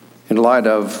In light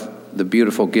of the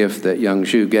beautiful gift that young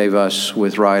Zhu gave us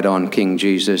with Ride on King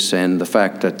Jesus, and the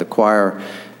fact that the choir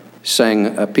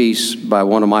sang a piece by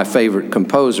one of my favorite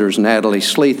composers, Natalie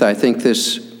Sleeth, I think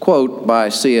this quote by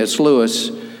C.S.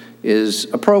 Lewis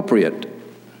is appropriate.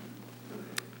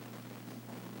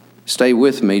 Stay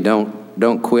with me,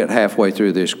 don't quit halfway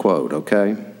through this quote,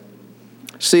 okay?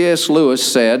 C.S. Lewis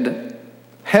said,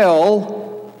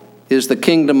 "Hell is the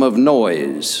kingdom of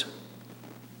noise."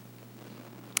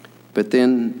 But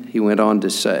then he went on to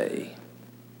say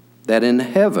that in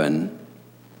heaven,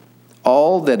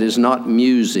 all that is not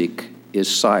music is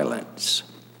silence.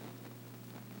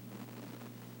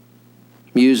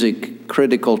 Music,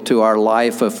 critical to our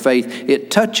life of faith,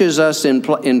 it touches us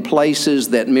in places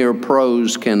that mere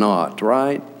prose cannot,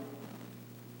 right?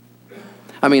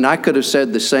 I mean, I could have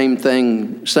said the same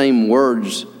thing, same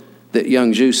words that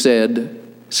young Zhu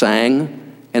sang,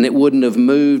 and it wouldn't have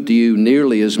moved you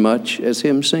nearly as much as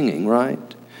him singing,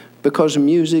 right? Because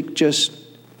music just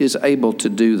is able to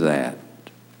do that.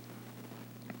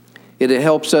 It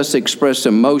helps us express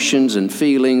emotions and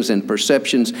feelings and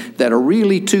perceptions that are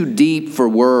really too deep for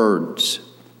words.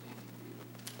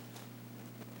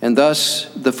 And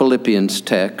thus, the Philippians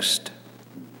text,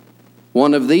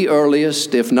 one of the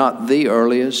earliest, if not the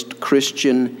earliest,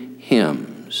 Christian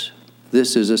hymns.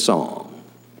 This is a song.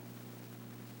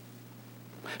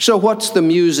 So what's the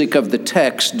music of the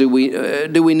text do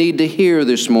we need to hear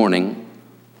this morning?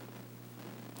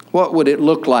 What would it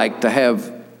look like to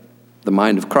have the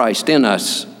mind of Christ in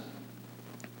us?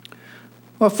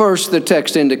 Well, first, the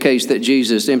text indicates that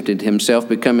Jesus emptied himself,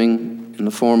 becoming in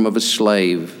the form of a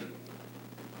slave.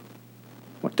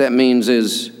 What that means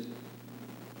is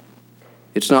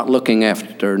it's not looking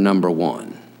after number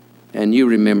one. And you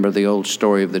remember the old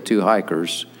story of the two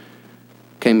hikers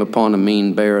came upon a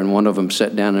mean bear, and one of them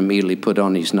sat down and immediately put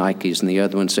on his Nikes, and the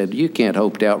other one said, "You can't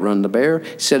hope to outrun the bear."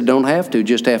 He said, "Don't have to,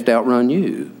 just have to outrun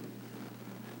you."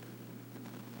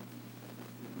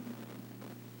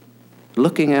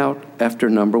 Looking out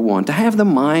after number one. To have the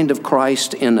mind of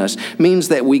Christ in us means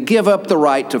that we give up the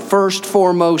right to first,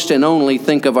 foremost, and only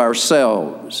think of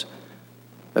ourselves,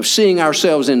 of seeing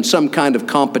ourselves in some kind of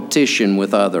competition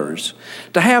with others.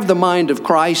 To have the mind of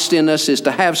Christ in us is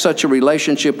to have such a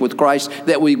relationship with Christ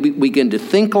that we begin to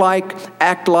think like,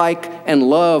 act like, and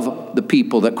love the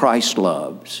people that Christ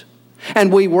loves.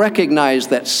 And we recognize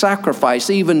that sacrifice,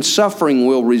 even suffering,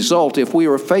 will result if we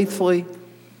are faithful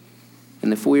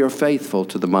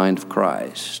to the mind of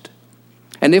Christ.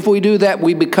 And if we do that,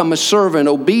 we become a servant,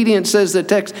 obedient, says the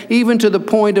text, even to the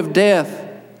point of death.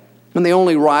 And the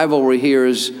only rivalry here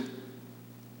is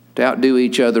to outdo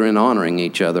each other in honoring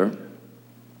each other.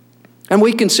 And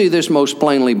we can see this most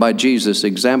plainly by Jesus'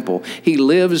 example. He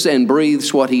lives and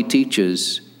breathes what he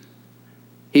teaches.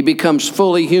 He becomes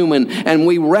fully human, and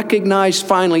we recognize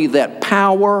finally that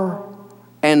power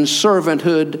and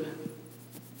servanthood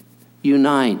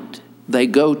unite. They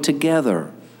go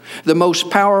together. The most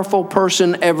powerful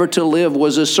person ever to live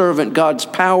was a servant. God's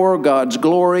power, God's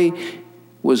glory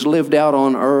was lived out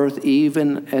on earth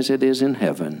even as it is in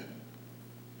heaven.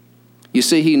 You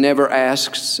see, he never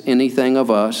asks anything of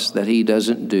us that he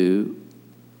doesn't do,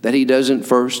 that he doesn't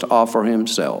first offer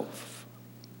himself.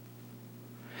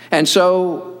 And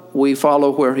so we follow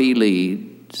where he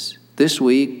leads. This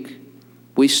week,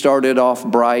 we started off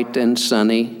bright and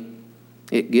sunny.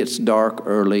 It gets dark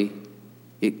early.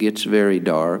 It gets very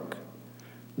dark.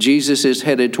 Jesus is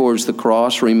headed towards the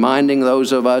cross, reminding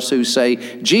those of us who say,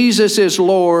 Jesus is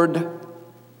Lord,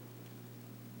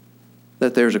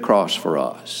 that there's a cross for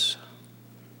us.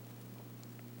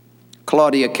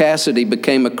 Claudia Cassidy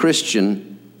became a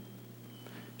Christian.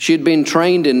 She had been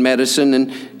trained in medicine,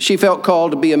 and she felt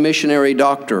called to be a missionary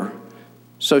doctor.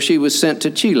 So she was sent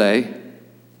to Chile.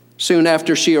 Soon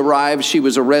after she arrived, she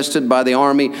was arrested by the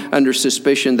army under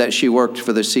suspicion that she worked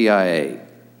for the CIA.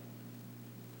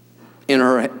 In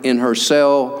her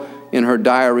cell, in her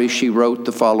diary, she wrote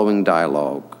the following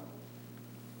dialogue.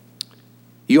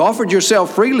 "You offered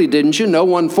yourself freely, didn't you? No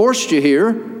one forced you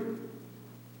here."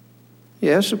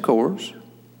 "Yes, of course."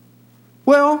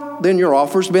 "Well, then your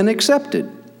offer's been accepted."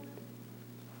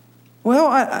 "Well,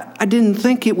 I didn't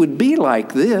think it would be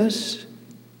like this."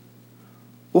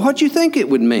 "Well, what'd you think it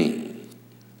would mean?"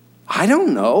 "I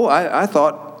don't know. I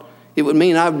thought it would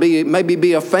mean I'd maybe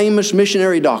be a famous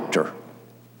missionary doctor."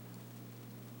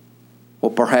 "Well,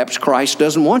 perhaps Christ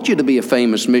doesn't want you to be a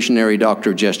famous missionary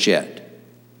doctor just yet."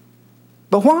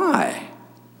 "But why?"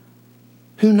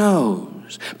 "Who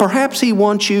knows? Perhaps he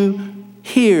wants you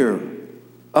here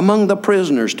among the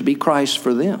prisoners to be Christ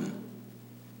for them."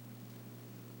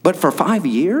 "But for 5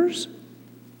 years?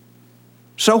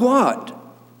 So what?"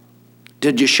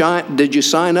 Did you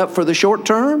sign up for the short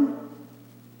term?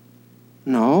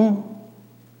 No.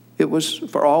 It was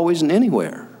for always and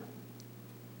anywhere.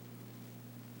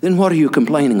 Then what are you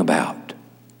complaining about?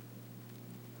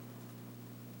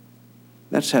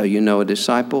 That's how you know a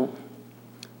disciple.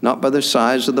 Not by the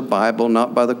size of the Bible,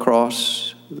 not by the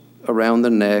cross around the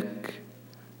neck,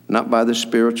 not by the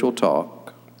spiritual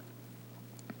talk,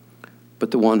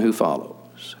 but the one who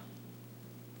follows.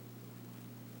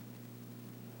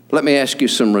 Let me ask you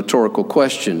some rhetorical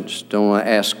questions. Don't want to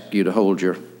ask you to hold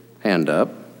your hand up.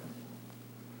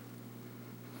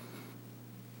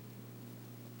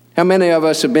 How many of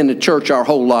us have been to church our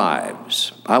whole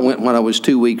lives? I went when I was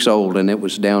 2 weeks old, and it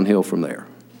was downhill from there.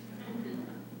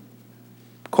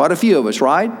 Quite a few of us,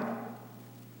 right?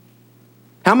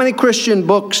 How many Christian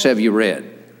books have you read?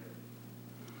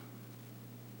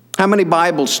 How many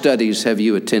Bible studies have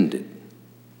you attended?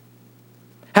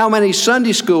 How many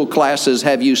Sunday school classes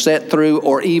have you sat through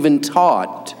or even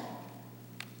taught?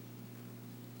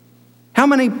 How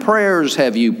many prayers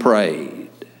have you prayed?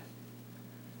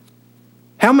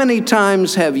 How many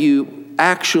times have you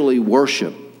actually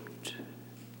worshiped?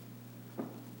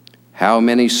 How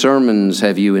many sermons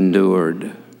have you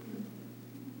endured?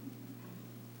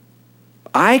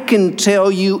 I can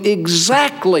tell you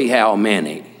exactly how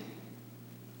many.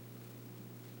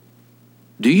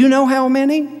 Do you know how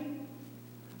many?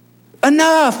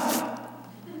 Enough.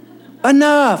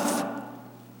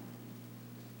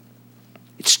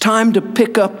 It's time to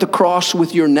pick up the cross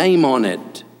with your name on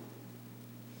it.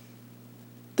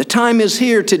 The time is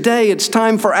here today. It's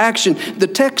time for action. The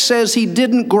text says he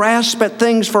didn't grasp at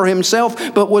things for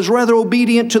himself, but was rather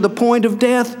obedient to the point of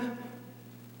death.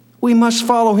 We must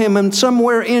follow him, and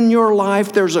somewhere in your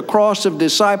life there's a cross of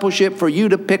discipleship for you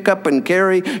to pick up and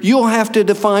carry. You'll have to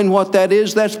define what that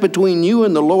is. That's between you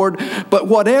and the Lord. But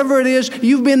whatever it is,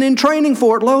 you've been in training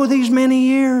for it, these many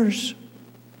years.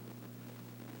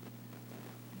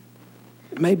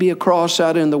 It may be a cross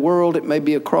out in the world. It may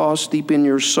be a cross deep in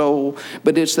your soul.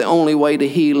 But it's the only way to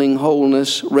healing,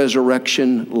 wholeness,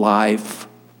 resurrection, life.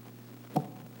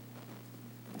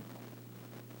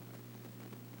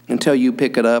 Until you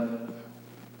pick it up,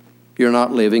 you're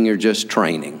not living, you're just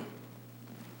training.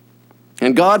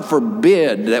 And God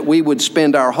forbid that we would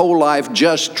spend our whole life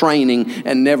just training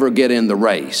and never get in the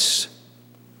race.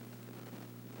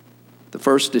 The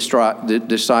first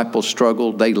disciples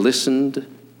struggled. They listened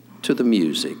to the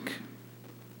music.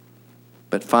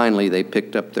 But finally, they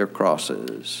picked up their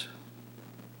crosses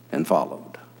and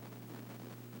followed.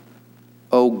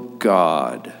 Oh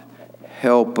God,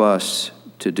 help us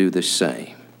to do the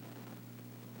same.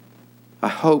 I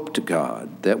hope to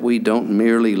God that we don't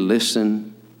merely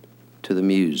listen to the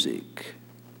music,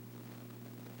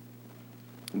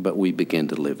 but we begin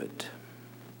to live it.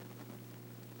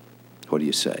 What do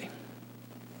you say?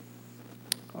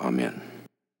 Amen.